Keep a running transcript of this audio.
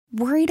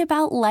Worried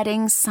about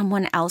letting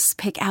someone else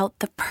pick out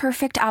the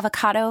perfect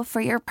avocado for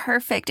your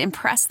perfect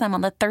impress them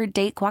on the third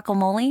date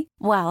guacamole?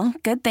 Well,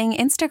 good thing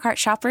Instacart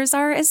shoppers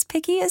are as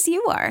picky as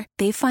you are.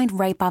 They find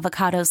ripe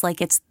avocados like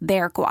it's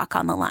their guac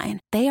on the line.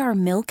 They are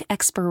milk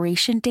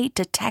expiration date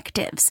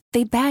detectives.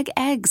 They bag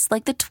eggs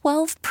like the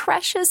 12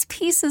 precious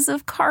pieces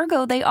of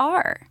cargo they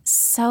are.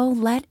 So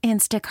let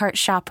Instacart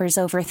shoppers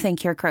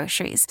overthink your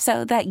groceries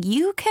so that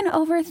you can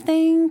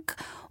overthink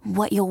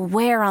what you'll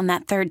wear on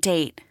that third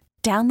date.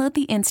 Download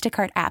the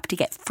Instacart app to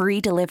get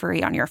free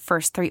delivery on your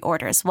first 3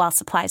 orders while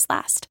supplies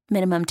last.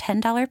 Minimum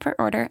 $10 per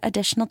order.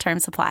 Additional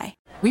terms apply.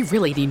 We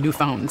really need new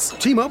phones.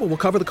 T-Mobile will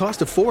cover the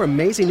cost of 4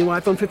 amazing new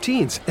iPhone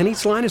 15s, and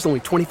each line is only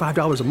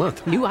 $25 a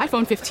month. New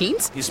iPhone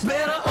 15s? It's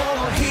better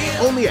over here.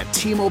 Only at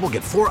T-Mobile,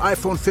 get 4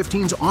 iPhone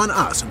 15s on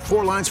us and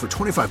 4 lines for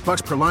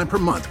 $25 per line per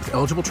month with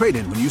eligible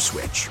trade-in when you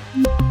switch.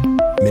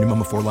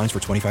 Minimum of 4 lines for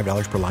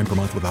 $25 per line per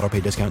month with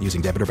autopay discount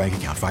using debit or bank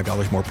account.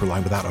 $5 more per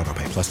line without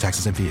autopay, plus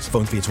taxes and fees.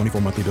 Phone fee at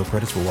 24 monthly bill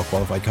credits for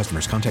well-qualified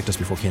customers. Contact us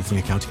before canceling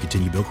account to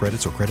continue bill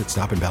credits or credit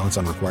stop and balance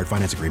on required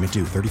finance agreement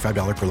due.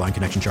 $35 per line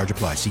connection charge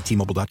applies. See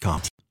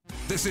T-Mobile.com.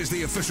 This is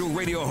the official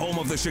radio home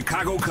of the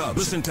Chicago Cubs.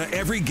 Listen to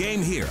every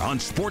game here on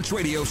Sports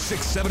Radio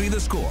 670 The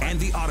Score and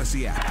the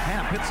Odyssey app.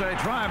 Hamp hits a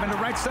drive into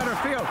right center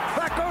field.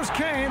 Back goes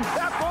Kane.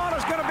 That ball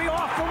is going to be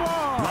off the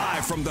wall.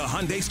 Live from the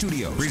Hyundai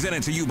Studios.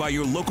 Presented to you by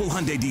your local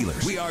Hyundai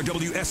dealers. We are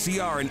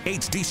WSCR and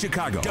HD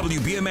Chicago.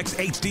 WBMX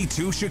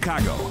HD2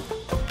 Chicago.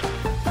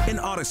 An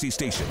Odyssey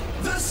station.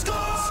 The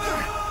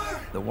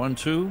Score! The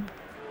 1-2.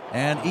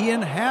 And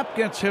Ian Happ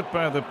gets hit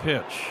by the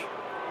pitch.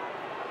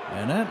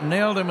 And that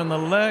nailed him in the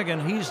leg,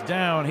 and he's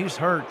down. He's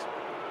hurt.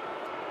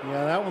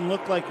 Yeah, that one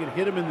looked like it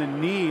hit him in the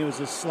knee. It was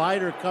a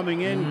slider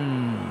coming in,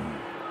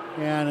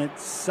 and it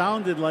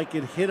sounded like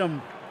it hit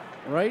him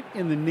right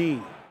in the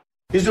knee.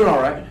 He's doing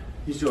all right.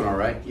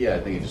 Yeah,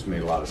 I think it just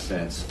made a lot of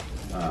sense.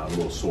 A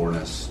little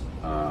soreness,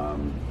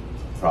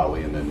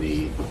 probably in the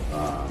knee.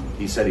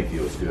 He said he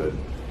feels good.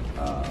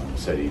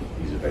 Said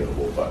he's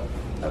available, but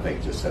I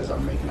think just as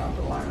I'm making out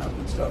the lineup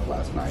and stuff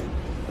last night,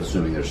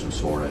 assuming there's some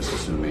soreness,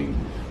 assuming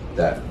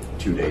that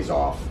 2 days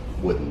off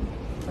wouldn't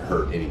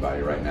hurt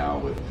anybody right now.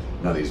 With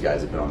none of these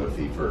guys have been on their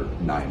feet for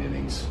 9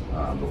 innings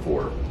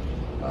before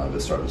the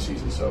start of the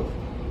season, so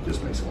it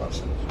just makes a lot of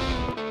sense.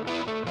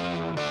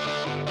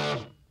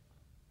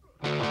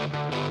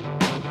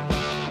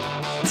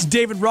 It's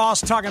David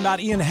Ross talking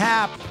about Ian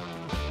Happ.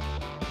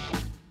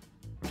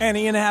 And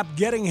Ian Happ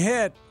getting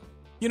hit.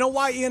 You know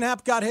why Ian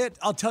Happ got hit?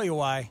 I'll tell you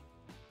why.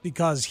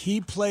 Because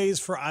he plays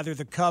for either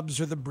the Cubs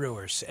or the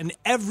Brewers. And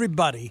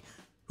everybody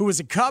who is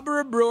a Cub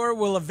or a Brewer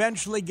will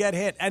eventually get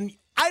hit. And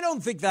I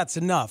don't think that's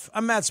enough.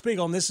 I'm Matt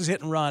Spiegel, and this is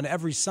Hit and Run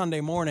every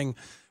Sunday morning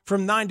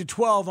from 9 to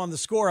 12 on The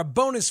Score. A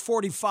bonus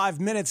 45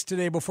 minutes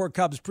today before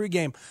Cubs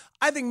pregame.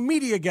 I think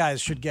media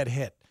guys should get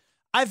hit.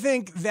 I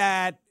think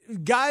that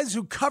guys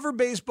who cover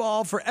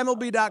baseball for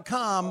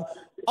MLB.com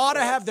ought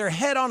to have their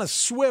head on a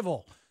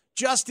swivel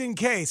just in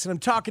case. And I'm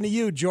talking to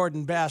you,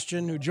 Jordan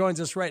Bastian, who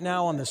joins us right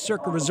now on the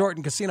Circa Resort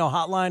and Casino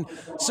Hotline.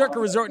 Circa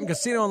Resort and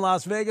Casino in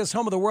Las Vegas,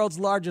 home of the world's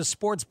largest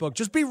sports book.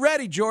 Just be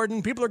ready,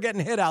 Jordan. People are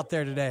getting hit out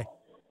there today.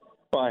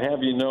 Well, I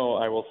have you know,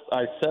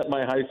 I set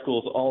my high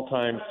school's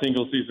all-time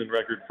single-season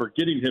record for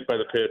getting hit by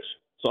the pitch,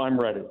 so I'm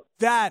ready.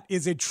 That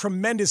is a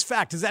tremendous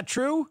fact. Is that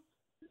true?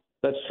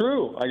 That's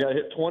true. I got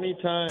hit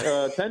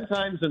 10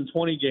 times in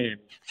 20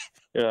 games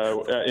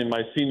in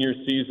my senior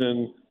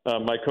season.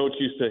 My coach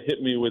used to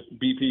hit me with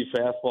BP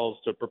fastballs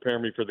to prepare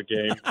me for the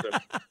game.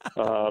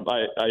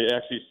 I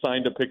actually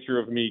signed a picture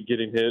of me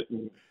getting hit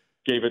and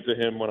gave it to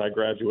him when I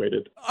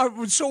graduated.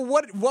 So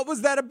what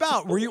was that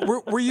about? Were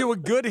you a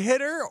good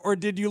hitter, or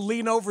did you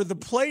lean over the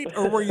plate,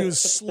 or were you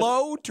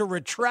slow to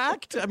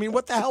retract? I mean,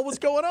 what the hell was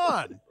going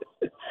on?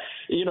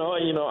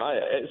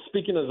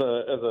 Speaking as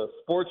a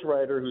sports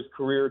writer whose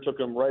career took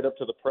him right up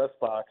to the press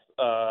box.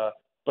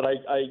 But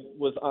I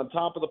was on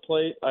top of the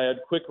plate. I had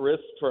quick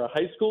wrists for a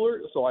high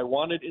schooler, so I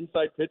wanted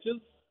inside pitches.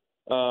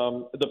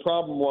 The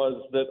problem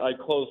was that I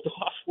closed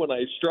off when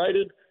I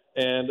strided,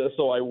 and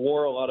so I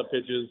wore a lot of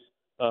pitches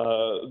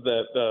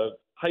that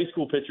high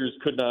school pitchers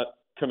could not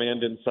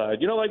command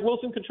inside. You know, like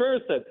Wilson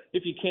Contreras said,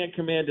 if you can't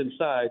command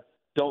inside,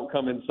 don't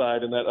come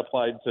inside, and that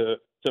applied to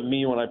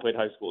me when I played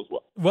high school as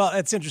well. Well,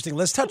 that's interesting.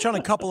 Let's touch on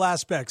a couple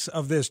aspects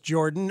of this,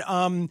 Jordan.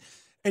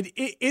 And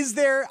is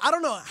there, I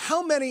don't know,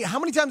 how many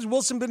times has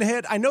Wilson been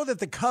hit? I know that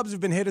the Cubs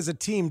have been hit as a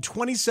team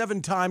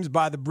 27 times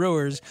by the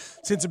Brewers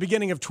since the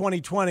beginning of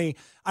 2020.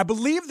 I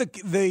believe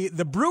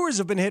the Brewers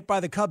have been hit by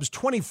the Cubs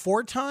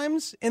 24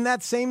 times in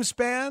that same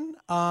span.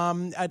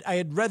 I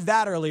had read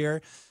that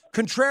earlier.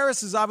 Contreras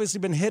has obviously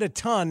been hit a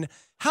ton.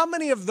 How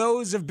many of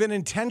those have been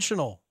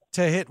intentional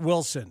to hit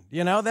Wilson?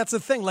 You know, that's the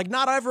thing. Like,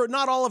 not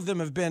all of them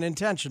have been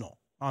intentional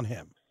on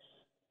him.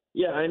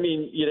 Yeah, I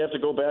mean, you'd have to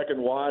go back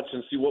and watch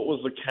and see what was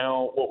the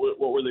count, what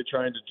were they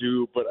trying to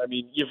do. But, I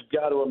mean, you've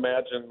got to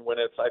imagine when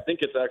I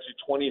think it's actually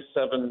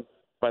 27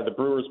 by the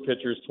Brewers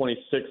pitchers,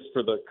 26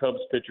 for the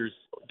Cubs pitchers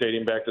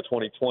dating back to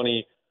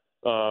 2020.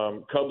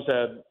 Cubs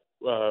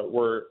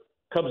were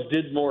Cubs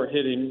did more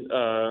hitting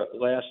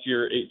last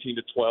year,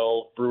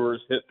 18-12.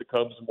 Brewers hit the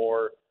Cubs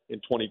more in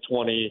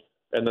 2020,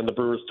 and then the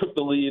Brewers took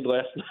the lead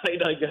last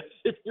night, I guess,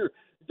 if you're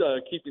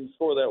keeping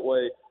score that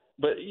way.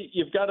 But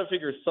you've got to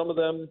figure some of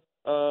them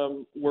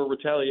were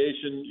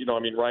retaliation.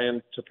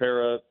 Ryan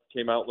Tepera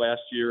came out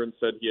last year and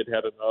said he had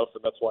had enough,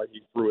 and that's why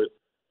he threw at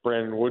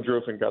Brandon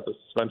Woodruff and got the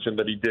suspension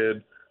that he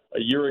did. A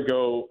year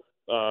ago,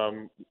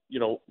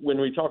 when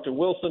we talked to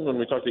Wilson, when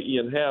we talked to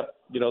Ian Happ,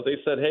 they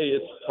said, hey,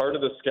 it's part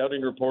of the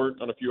scouting report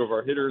on a few of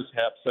our hitters.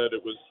 Happ said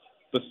it was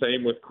the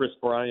same with Chris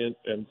Bryant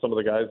and some of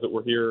the guys that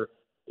were here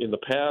in the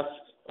past.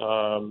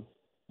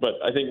 But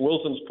I think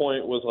Wilson's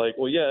point was like,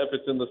 well, yeah, if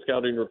it's in the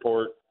scouting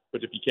report,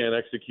 but if you can't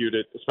execute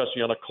it,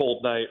 especially on a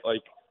cold night,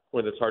 like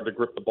when it's hard to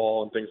grip the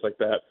ball and things like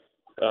that,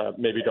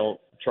 maybe don't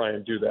try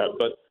and do that.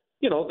 But,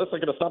 that's not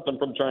going to stop them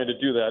from trying to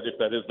do that if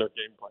that is their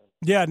game plan.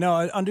 Yeah, no,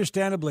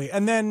 understandably.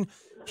 And then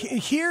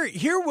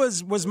here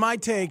was my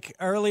take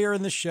earlier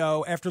in the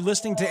show after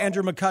listening to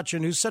Andrew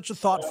McCutchen, who's such a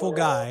thoughtful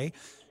guy,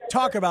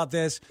 talk about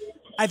this.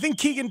 I think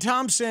Keegan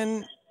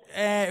Thompson,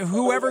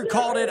 whoever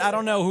called it, I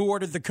don't know who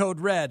ordered the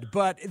code red,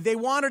 but they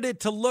wanted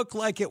it to look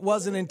like it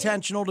wasn't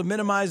intentional to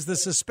minimize the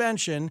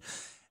suspension.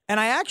 And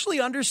I actually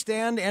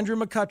understand Andrew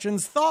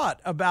McCutchen's thought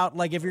about,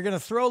 like, if you're going to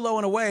throw low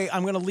and away,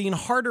 I'm going to lean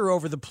harder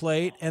over the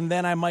plate, and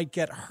then I might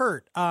get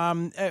hurt. I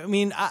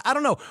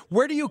don't know.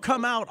 Where do you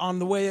come out on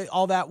the way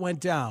all that went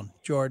down,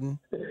 Jordan?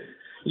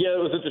 Yeah, it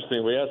was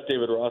interesting. We asked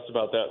David Ross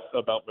about that,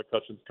 about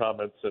McCutchen's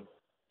comments, and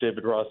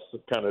David Ross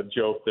kind of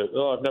joked that,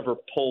 I've never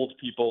polled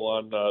people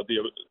on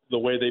the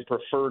way they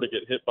prefer to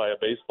get hit by a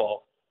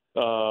baseball.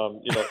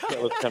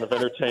 That was kind of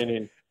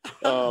entertaining.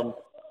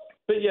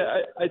 But,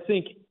 yeah, I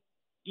think –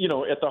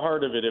 at the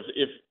heart of it,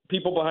 if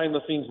people behind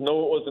the scenes know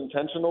it was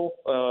intentional,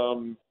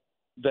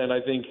 then I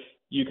think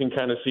you can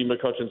kind of see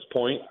McCutchen's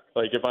point.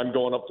 Like if I'm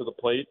going up to the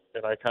plate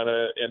and I kind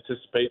of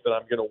anticipate that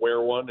I'm going to wear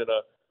one in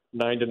a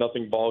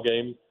 9-0 ball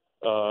game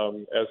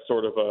as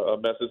sort of a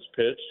message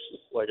pitch,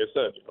 like I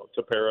said,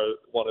 Tepera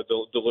wanted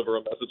to deliver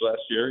a message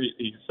last year.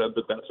 He said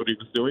that that's what he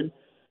was doing.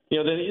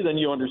 Then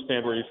you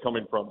understand where he's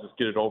coming from. Just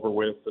get it over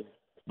with.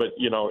 But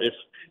if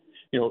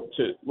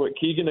to what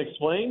Keegan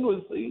explained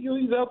was,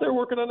 he's out there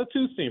working on a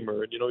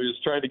two-seamer, and he was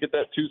trying to get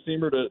that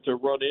two-seamer to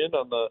run in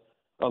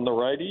on the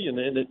righty, and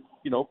then it,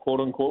 quote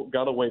unquote,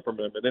 got away from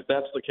him. And if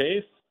that's the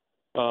case,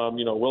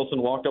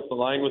 Wilson walked up the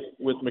line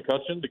with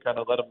McCutchen to kind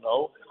of let him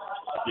know,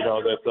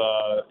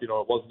 that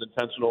it wasn't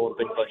intentional and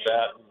things like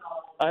that.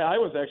 And I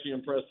was actually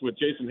impressed with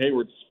Jason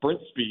Hayward's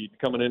sprint speed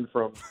coming in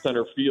from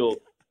center field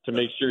to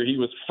make sure he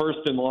was first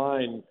in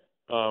line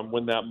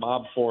when that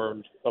mob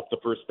formed up the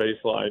first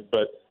baseline,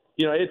 but.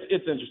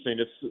 It's interesting.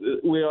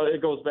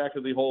 It goes back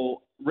to the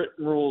whole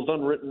written rules,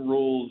 unwritten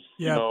rules.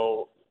 Yeah.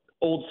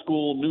 Old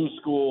school, new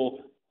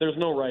school. There's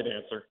no right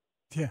answer.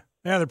 Yeah,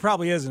 there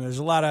probably isn't. There's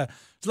a lot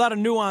of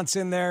nuance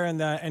in there,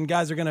 and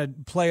guys are going to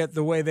play it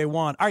the way they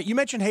want. All right, you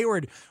mentioned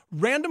Hayward.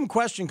 Random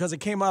question because it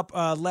came up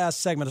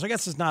last segment. So I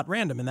guess it's not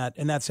random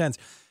in that sense.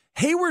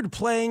 Hayward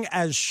playing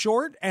as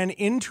short and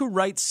into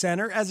right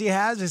center as he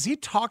has he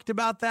talked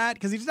about that?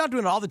 Because he's not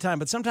doing it all the time,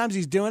 but sometimes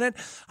he's doing it.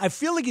 I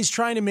feel like he's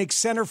trying to make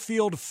center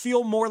field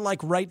feel more like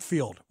right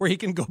field, where he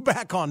can go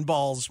back on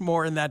balls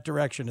more in that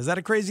direction. Is that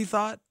a crazy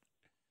thought?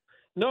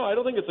 No, I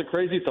don't think it's a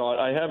crazy thought.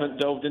 I haven't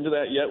delved into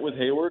that yet with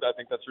Hayward. I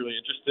think that's really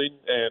interesting.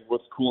 And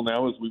what's cool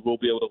now is we will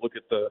be able to look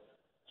at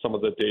some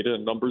of the data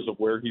and numbers of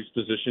where he's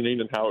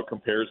positioning and how it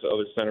compares to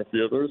other center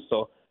fielders.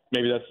 So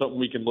maybe that's something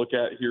we can look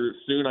at here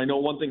soon. I know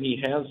one thing he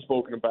has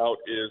spoken about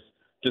is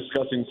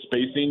discussing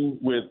spacing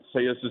with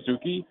Seiya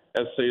Suzuki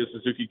as Seiya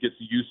Suzuki gets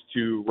used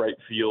to right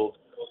field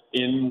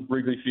in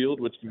Wrigley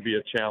Field, which can be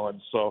a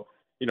challenge. So,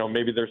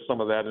 maybe there's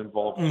some of that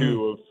involved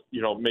too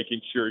of,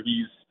 making sure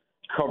he's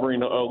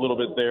covering a little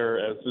bit there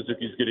as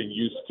Suzuki's getting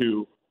used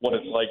to what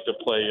it's like to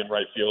play in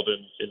right field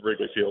in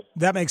Wrigley Field.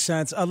 That makes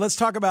sense. Let's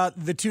talk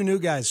about the two new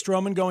guys,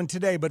 Stroman going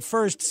today. But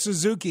first,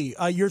 Suzuki,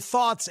 your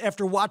thoughts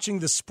after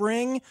watching the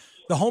spring?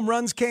 The home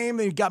runs came,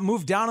 they got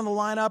moved down in the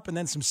lineup, and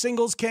then some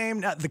singles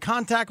came. The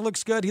contact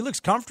looks good. He looks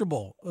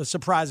comfortable,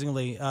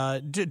 surprisingly,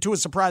 to a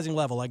surprising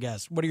level, I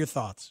guess. What are your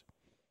thoughts?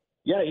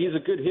 Yeah, he's a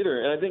good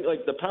hitter. And I think,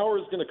 the power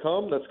is going to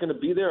come. That's going to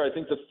be there. I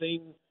think the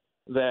thing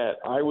that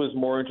I was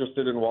more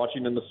interested in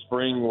watching in the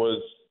spring was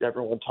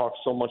everyone talks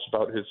so much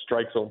about his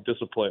strike zone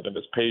discipline and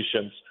his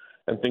patience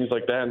and things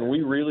like that. And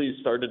we really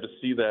started to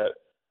see that,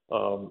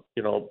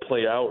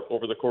 play out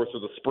over the course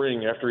of the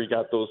spring after he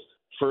got those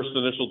first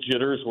initial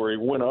jitters where he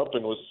went up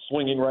and was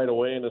swinging right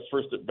away in his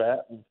first at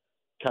bat and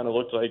kind of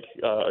looked like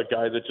a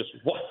guy that just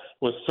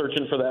was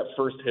searching for that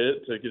first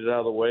hit to get it out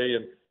of the way.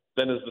 And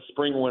then as the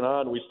spring went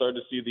on, we started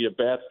to see the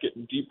at-bats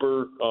getting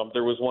deeper.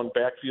 There was one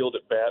backfield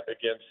at-bat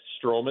against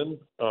Stroman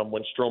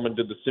when Stroman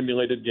did the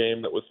simulated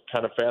game that was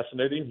kind of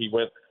fascinating. He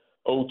went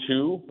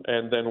 0-2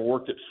 and then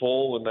worked it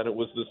full, and then it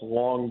was this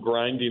long,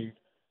 grinding,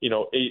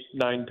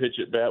 8-9 pitch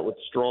at-bat with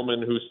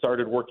Stroman, who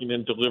started working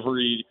in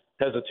delivery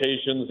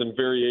hesitations and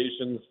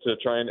variations to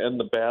try and end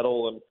the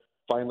battle, and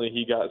finally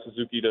he got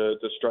Suzuki to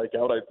strike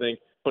out, I think.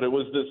 But it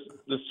was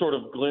this sort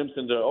of glimpse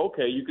into,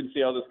 okay, you can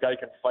see how this guy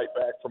can fight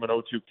back from an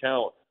 0-2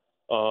 count.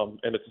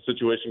 And it's a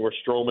situation where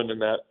Stroman in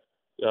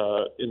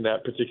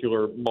that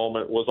particular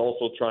moment was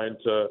also trying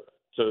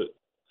to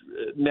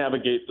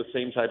navigate the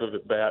same type of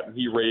at bat, and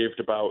he raved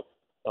about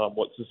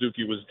what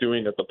Suzuki was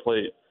doing at the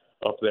plate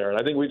up there. And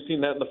I think we've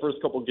seen that in the first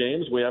couple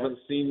games. We haven't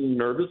seen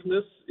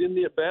nervousness in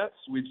the at bats.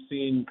 We've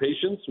seen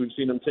patience. We've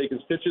seen him take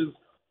his pitches.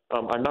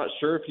 I'm not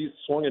sure if he's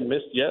swung and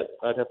missed yet.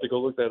 I'd have to go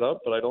look that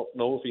up, but I don't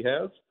know if he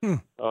has.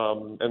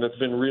 And it's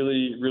been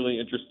really, really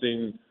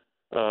interesting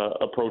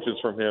approaches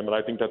from him, and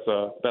I think that's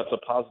a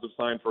positive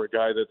sign for a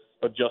guy that's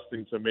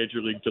adjusting to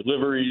major league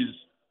deliveries,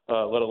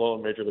 let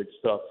alone major league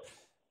stuff.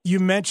 You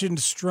mentioned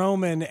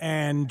Stroman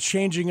and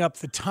changing up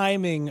the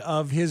timing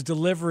of his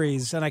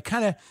deliveries, and I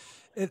kind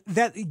of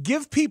that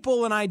give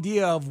people an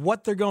idea of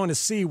what they're going to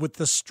see with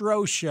the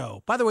Stro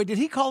Show. By the way, did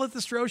he call it the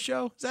Stro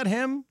Show? Is that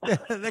him?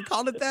 They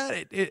called it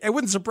that. It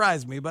wouldn't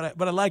surprise me, but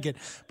I like it.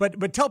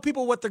 But tell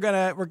people what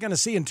we're gonna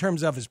see in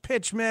terms of his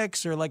pitch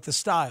mix or like the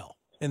style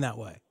in that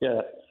way.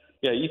 Yeah.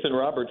 Ethan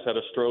Roberts had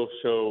a Stro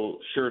Show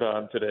shirt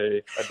on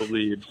today, I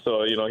believe.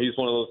 So he's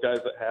one of those guys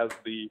that has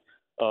the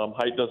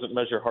height doesn't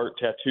measure heart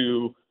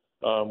tattoo,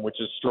 which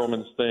is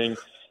Stroman's thing.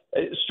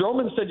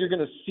 Stroman said you're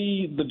going to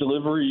see the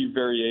delivery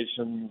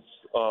variations,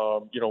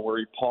 where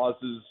he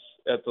pauses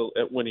at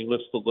when he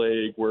lifts the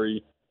leg, where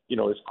he,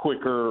 is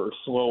quicker or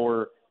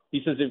slower.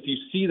 He says if you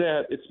see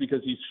that, it's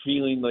because he's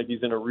feeling like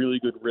he's in a really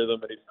good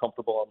rhythm and he's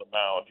comfortable on the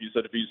mound. He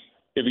said if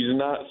he's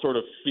not sort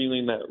of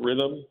feeling that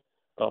rhythm,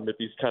 if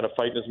he's kind of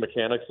fighting his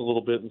mechanics a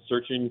little bit and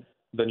searching,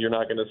 then you're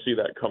not going to see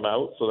that come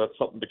out. So that's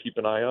something to keep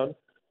an eye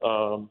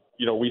on.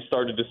 We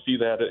started to see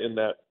that in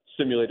that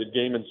simulated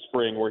game in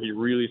spring where he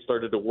really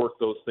started to work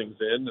those things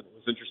in, and it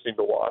was interesting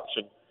to watch.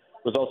 And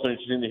it was also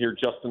interesting to hear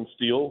Justin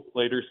Steele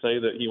later say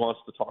that he wants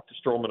to talk to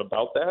Stroman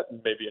about that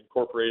and maybe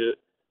incorporate it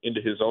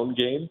into his own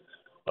game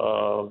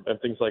and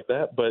things like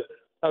that. But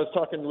I was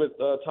talking with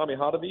Tommy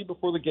Hotovy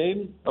before the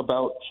game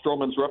about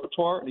Stroman's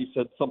repertoire, and he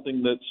said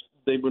something that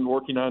they've been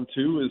working on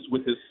too is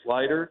with his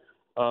slider,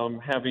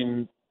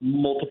 having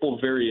multiple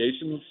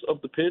variations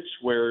of the pitch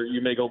where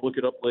you may go look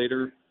it up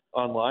later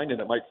online and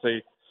it might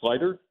say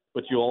slider,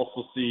 but you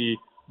also see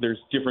there's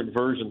different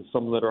versions,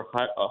 some that are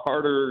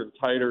harder and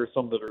tighter,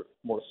 some that are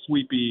more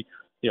sweepy.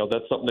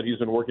 That's something that he's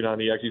been working on.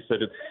 He actually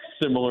said it's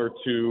similar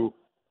to,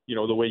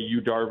 the way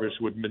Yu Darvish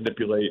would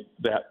manipulate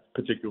that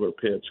particular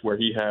pitch where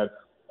he had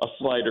a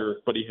slider,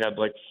 but he had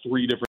like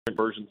 3 different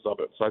versions of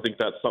it. So I think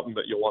that's something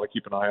that you'll want to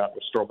keep an eye on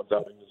with Stroman's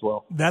outing as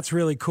well. That's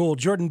really cool.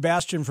 Jordan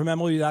Bastian from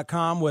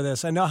MLB.com with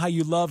us. I know how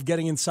you love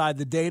getting inside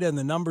the data and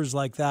the numbers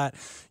like that.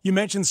 You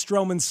mentioned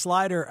Stroman's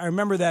slider. I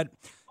remember that,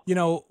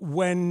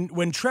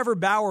 when Trevor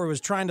Bauer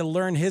was trying to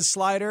learn his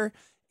slider,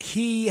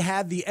 he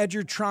had the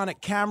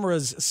Edgertronic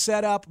cameras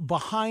set up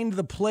behind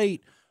the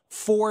plate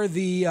for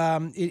the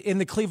in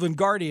the Cleveland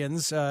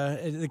Guardians,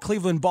 the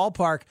Cleveland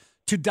ballpark,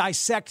 to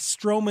dissect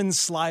Stroman's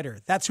slider.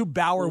 That's who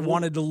Bauer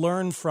wanted to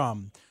learn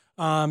from.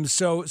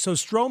 So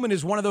Stroman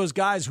is one of those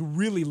guys who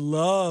really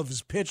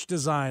loves pitch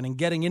design and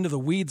getting into the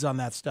weeds on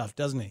that stuff,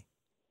 doesn't he?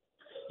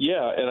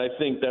 Yeah, and I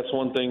think that's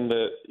one thing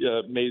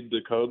that made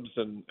the Cubs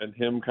and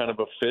him kind of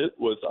a fit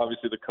was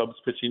obviously the Cubs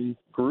pitching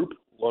group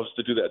loves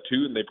to do that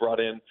too, and they brought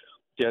in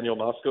Daniel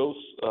Moskos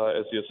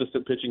as the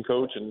assistant pitching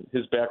coach, and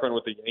his background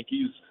with the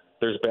Yankees,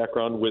 there's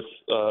background with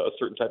a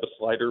certain type of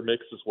slider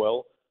mix as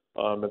well.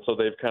 And so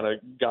they've kind of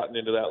gotten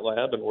into that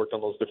lab and worked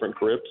on those different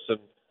grips. And,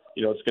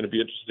 it's going to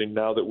be interesting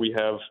now that we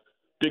have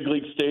big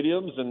league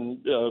stadiums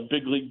and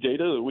big league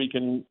data that we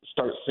can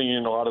start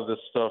seeing a lot of this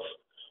stuff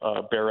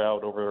bear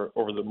out over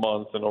the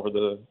month and over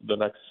the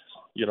next,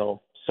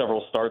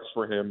 several starts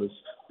for him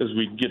as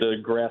we get a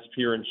grasp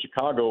here in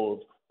Chicago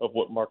of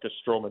what Marcus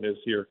Stroman is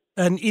here.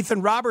 And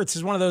Ethan Roberts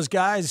is one of those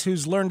guys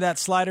who's learned that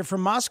slider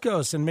from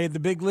Moskos and made the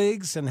big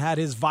leagues and had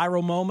his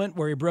viral moment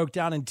where he broke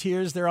down in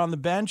tears there on the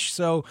bench.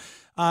 So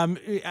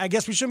I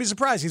guess we shouldn't be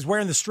surprised. He's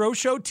wearing the Stro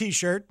Show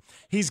T-shirt.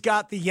 He's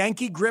got the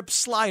Yankee grip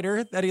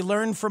slider that he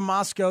learned from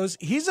Moskos.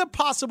 He's a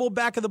possible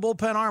back of the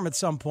bullpen arm at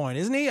some point,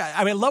 isn't he?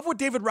 I mean, I love what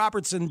David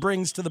Robertson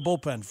brings to the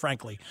bullpen,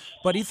 frankly.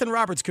 But Ethan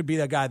Roberts could be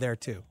that guy there,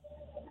 too.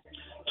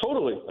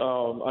 Totally.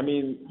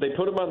 They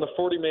put him on the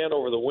 40-man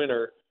over the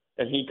winter,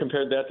 and he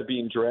compared that to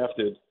being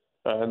drafted.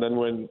 And then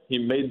when he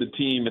made the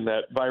team in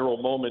that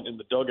viral moment in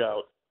the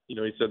dugout, he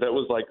said that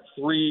was like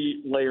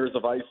 3 layers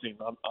of icing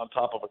on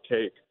top of a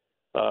cake.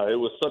 It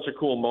was such a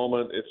cool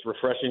moment. It's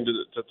refreshing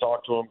to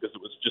talk to him because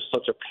it was just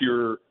such a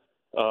pure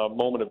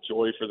moment of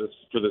joy for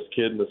this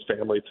kid and this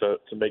family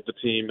to make the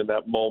team in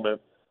that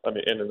moment. And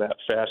in that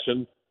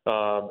fashion.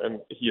 And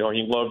he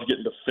loved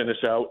getting to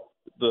finish out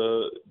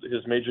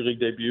his major league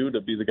debut,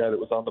 to be the guy that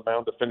was on the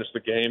mound to finish the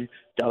game.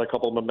 Got a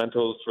couple of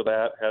mementos for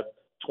that. Had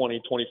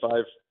 20,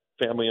 25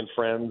 family and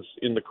friends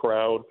in the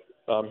crowd.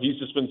 He's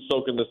just been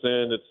soaking this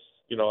in. It's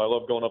I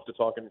love going up to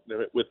talking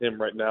with him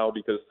right now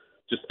because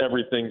just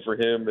everything for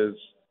him is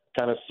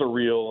kind of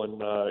surreal,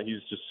 and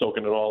he's just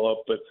soaking it all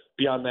up. But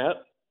beyond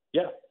that,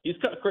 yeah, he's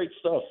got great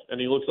stuff,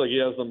 and he looks like he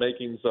has the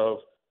makings of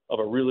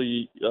a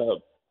really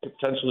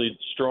potentially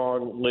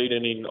strong late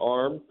inning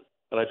arm.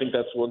 And I think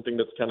that's one thing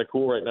that's kind of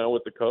cool right now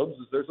with the Cubs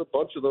is there's a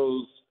bunch of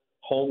those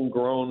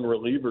homegrown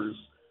relievers,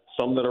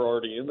 some that are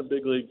already in the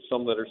big league,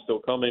 some that are still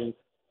coming.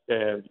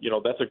 And,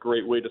 that's a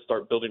great way to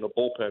start building a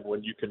bullpen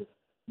when you can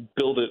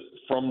build it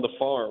from the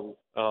farm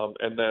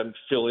and then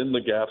fill in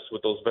the gaps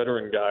with those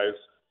veteran guys,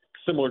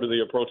 similar to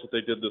the approach that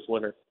they did this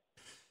winter.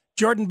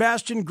 Jordan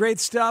Bastian, great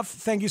stuff.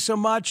 Thank you so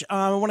much.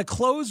 I want to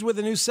close with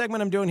a new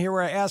segment I'm doing here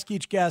where I ask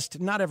each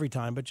guest, not every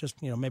time, but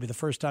just, maybe the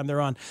first time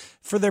they're on,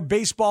 for their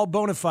baseball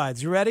bona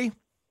fides. You ready?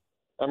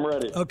 I'm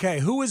ready. Okay.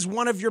 Who is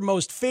one of your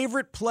most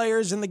favorite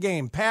players in the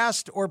game,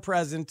 past or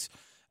present,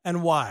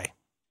 and why?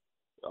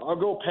 I'll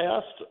go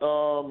past.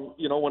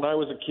 When I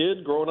was a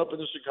kid growing up in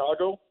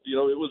Chicago, it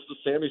was the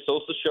Sammy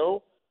Sosa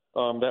show.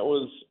 That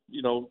was,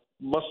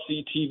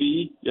 must-see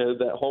TV.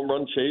 That home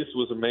run chase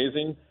was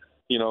amazing.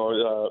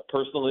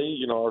 Personally,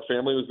 our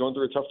family was going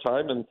through a tough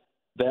time, and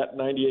that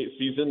 98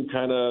 season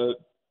kind of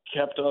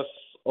kept us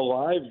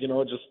alive,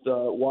 just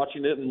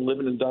watching it and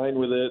living and dying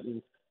with it.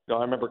 And, I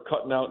remember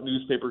cutting out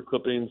newspaper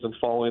clippings and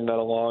following that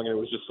along. And it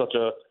was just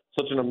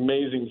such an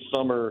amazing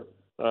summer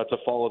to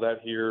follow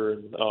that here.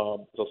 And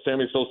so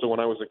Sammy Sosa, when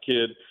I was a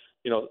kid,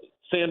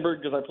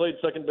 Sandberg, because I played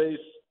second base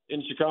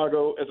in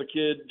Chicago as a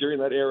kid during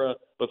that era,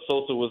 but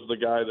Sosa was the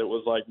guy that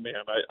was like,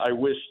 man, I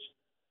wished,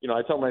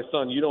 I tell my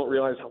son, you don't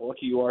realize how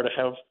lucky you are to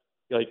have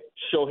like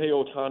Shohei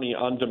Ohtani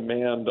on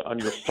demand on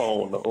your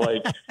phone.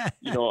 Like,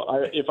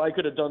 if I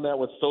could have done that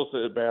with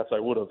Sosa at bats, I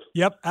would have.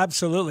 Yep,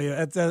 absolutely.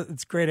 It's a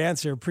great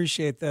answer.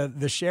 Appreciate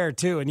the share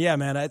too. And yeah,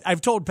 man,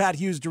 I've told Pat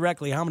Hughes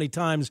directly how many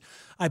times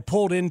I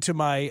pulled into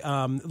my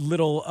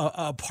little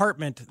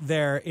apartment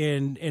there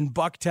in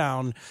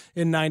Bucktown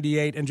in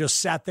 '98 and just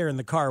sat there in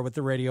the car with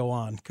the radio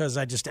on because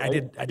I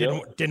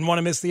didn't want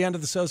to miss the end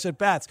of the Sosa at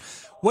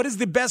bats. What is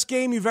the best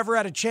game you've ever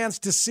had a chance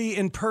to see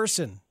in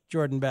person,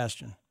 Jordan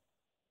Bastian?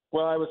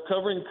 Well, I was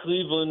covering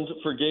Cleveland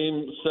for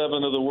Game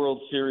 7 of the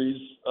World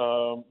Series,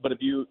 but if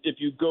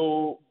you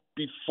go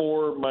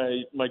before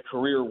my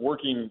career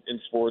working in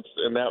sports,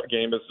 and that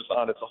game is just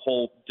on, it's a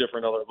whole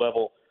different other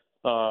level.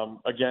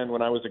 Again,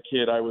 when I was a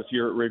kid, I was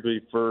here at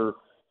Wrigley for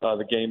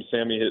the game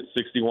Sammy hit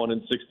 61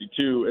 and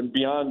 62, and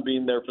beyond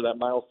being there for that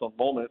milestone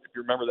moment, if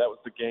you remember, that was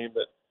the game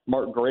that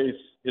Mark Grace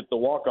hit the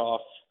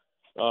walk-off.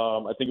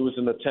 I think it was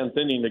in the 10th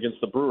inning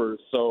against the Brewers.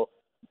 So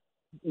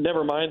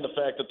never mind the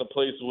fact that the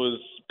place was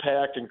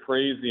packed and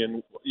crazy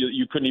and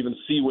you couldn't even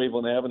see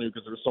Waveland Avenue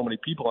because there were so many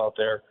people out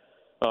there.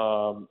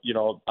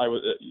 I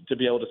was to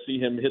be able to see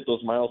him hit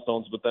those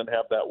milestones, but then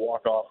have that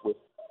walk-off with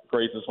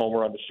Grace's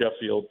homer on the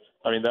Sheffield.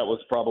 I mean, that was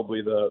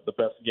probably the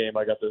best game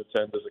I got to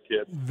attend as a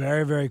kid.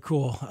 Very, very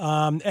cool.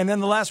 And then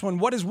the last one,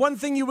 what is one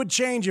thing you would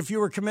change if you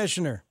were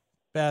commissioner,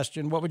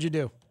 Bastian? What would you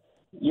do?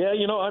 Yeah,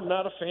 I'm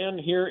not a fan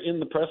here in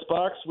the press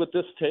box with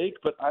this take,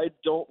 but I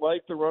don't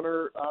like the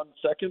runner on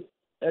second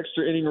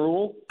extra inning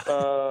rule.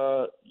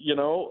 I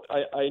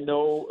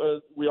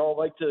know we all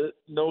like to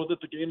know that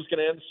the game's going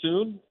to end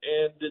soon,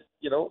 and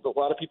a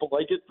lot of people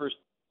like it for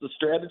the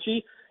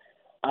strategy.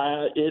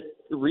 It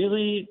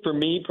really, for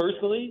me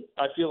personally,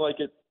 I feel like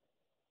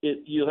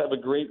you have a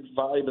great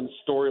vibe and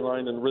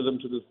storyline and rhythm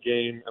to this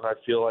game, and I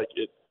feel like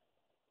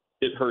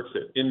it hurts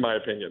it, in my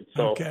opinion.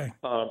 So okay.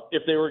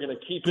 If they were going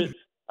to keep it,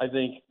 I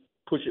think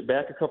push it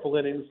back a couple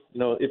innings.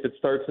 If it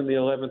starts in the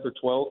 11th or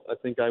 12th, I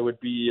think I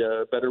would be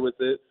better with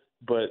it.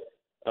 But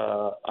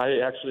I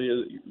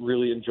actually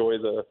really enjoy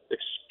the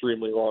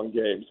extremely long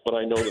games. But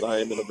I know that I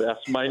am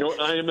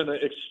in an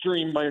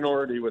extreme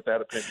minority with that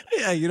opinion.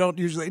 Yeah, you don't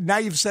usually. Now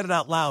you've said it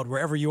out loud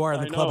wherever you are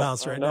in the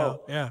clubhouse right now.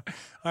 Yeah.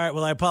 All right.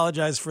 Well, I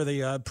apologize for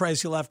the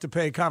price you'll have to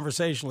pay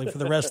conversationally for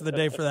the rest of the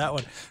day for that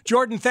one.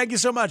 Jordan, thank you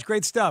so much.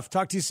 Great stuff.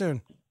 Talk to you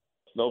soon.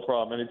 No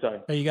problem.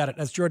 Anytime. You got it.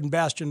 That's Jordan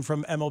Bastian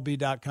from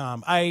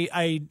MLB.com.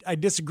 I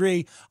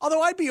disagree,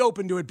 although I'd be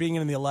open to it being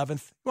in the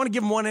 11th. You want to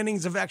give him one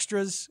innings of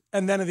extras,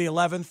 and then in the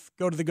 11th,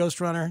 go to the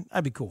Ghost Runner?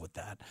 I'd be cool with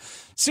that.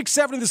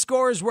 6-7 the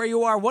score is where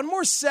you are. One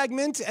more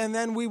segment, and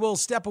then we will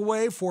step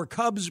away for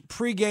Cubs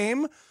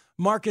pregame.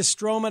 Marcus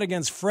Stroman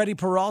against Freddie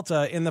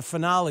Peralta in the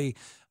finale.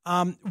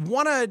 Want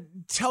to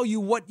tell you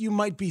what you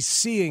might be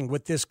seeing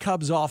with this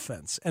Cubs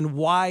offense and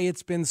why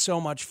it's been so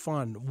much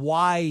fun,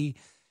 why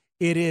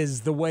it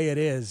is the way it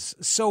is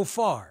so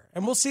far,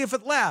 and we'll see if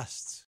it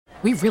lasts.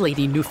 We really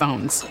need new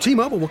phones.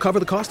 T-Mobile will cover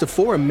the cost of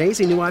 4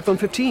 amazing new iPhone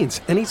 15s,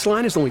 and each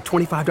line is only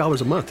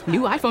 $25 a month.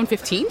 New iPhone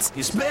 15s?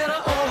 It's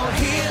better over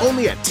here.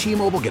 Only at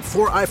T-Mobile, get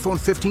 4 iPhone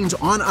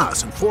 15s on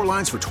us and 4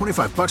 lines for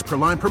 $25 per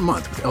line per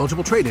month with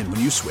eligible trade-in when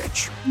you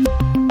switch.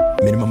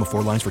 Minimum of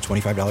 4 lines for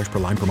 $25 per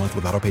line per month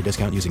with autopay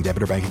discount using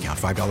debit or bank account.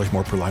 $5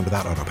 more per line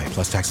without autopay,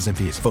 plus taxes and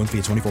fees. Phone fee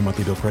at 24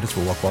 monthly bill credits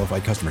for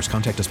well-qualified customers.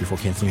 Contact us before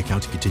canceling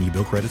account to continue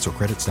bill credits or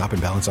credit stop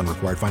and balance on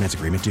required finance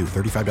agreement due.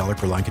 $35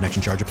 per line connection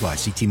charge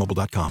applies. See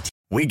T-Mobile.com.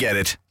 We get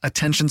it.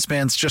 Attention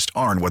spans just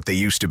aren't what they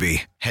used to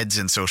be. Heads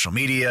in social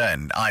media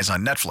and eyes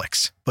on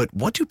Netflix. But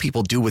what do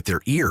people do with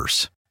their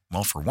ears?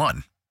 Well, for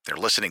one, they're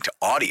listening to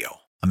audio.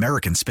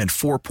 Americans spend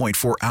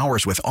 4.4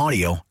 hours with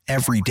audio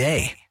every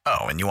day.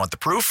 Oh, and you want the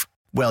proof?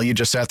 Well, you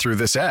just sat through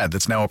this ad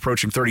that's now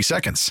approaching 30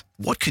 seconds.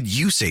 What could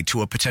you say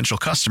to a potential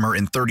customer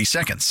in 30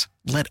 seconds?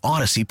 Let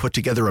Odyssey put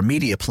together a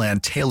media plan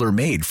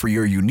tailor-made for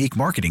your unique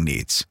marketing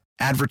needs.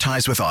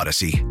 Advertise with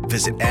Odyssey.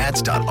 Visit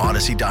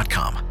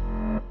ads.odyssey.com.